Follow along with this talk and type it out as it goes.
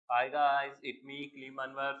Hi guys, it's me Klim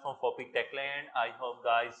Anwar from Fopic Techland. I hope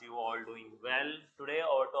guys you all doing well. Today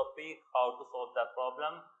our topic how to solve the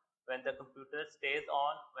problem when the computer stays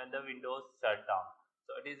on when the windows shut down.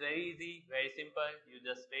 So it is very easy, very simple. You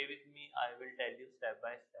just stay with me. I will tell you step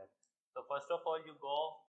by step. So first of all you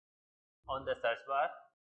go on the search bar.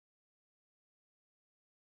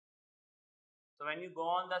 So when you go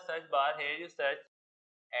on the search bar here you search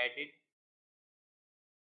edit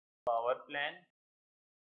power plan,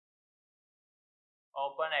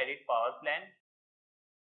 open edit power plan.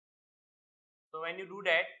 So when you do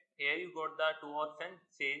that, here you got the two options,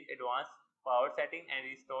 change advanced power setting and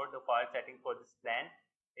restore default setting for this plan.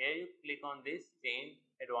 Here you click on this change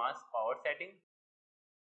advanced power setting.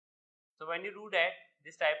 So when you do that,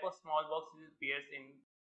 this type of small box appears in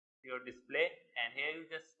your display and here you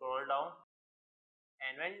just scroll down,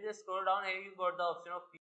 and when you just scroll down here you got the option of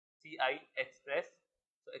PCI Express.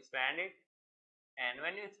 So expand it, and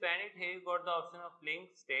when you expand it here you got the option of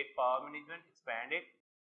link state power management, expand it.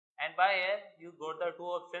 And by here you got the two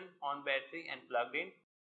options on battery and plugged in.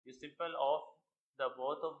 You simple off the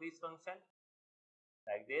both of these functions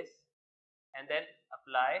like this and then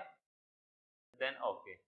apply, then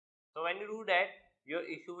OK. So when you do that your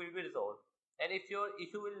issue will be resolved, and if your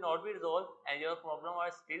issue will not be resolved and your problem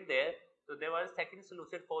was still there, so there was a second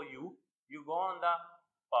solution for you. You go on the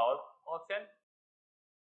power option.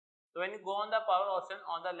 So when you go on the power option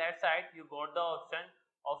on the left side you got the option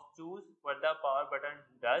of choose what the power button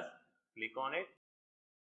does. Click on it.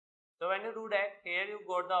 So when you do that, here you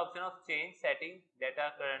got the option of change setting that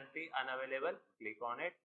are currently unavailable. Click on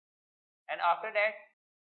it, and after that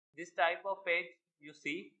this type of page you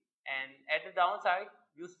see, and at the downside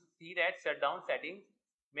you see that shutdown settings.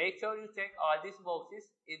 Make sure you check all these boxes.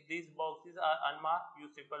 If these boxes are unmarked you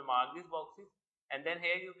simply mark these boxes, and then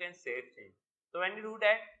here you can save change. So when you do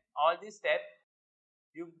that all these steps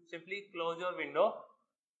you simply close your window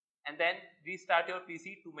and then restart your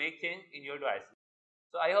PC to make change in your devices.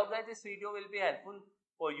 So I hope that this video will be helpful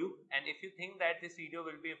for you, and if you think that this video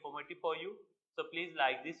will be informative for you, so please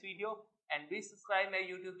like this video and please subscribe my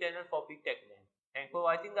YouTube channel Fopic Techland. Thanks for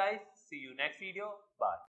watching guys. See you next video. Bye.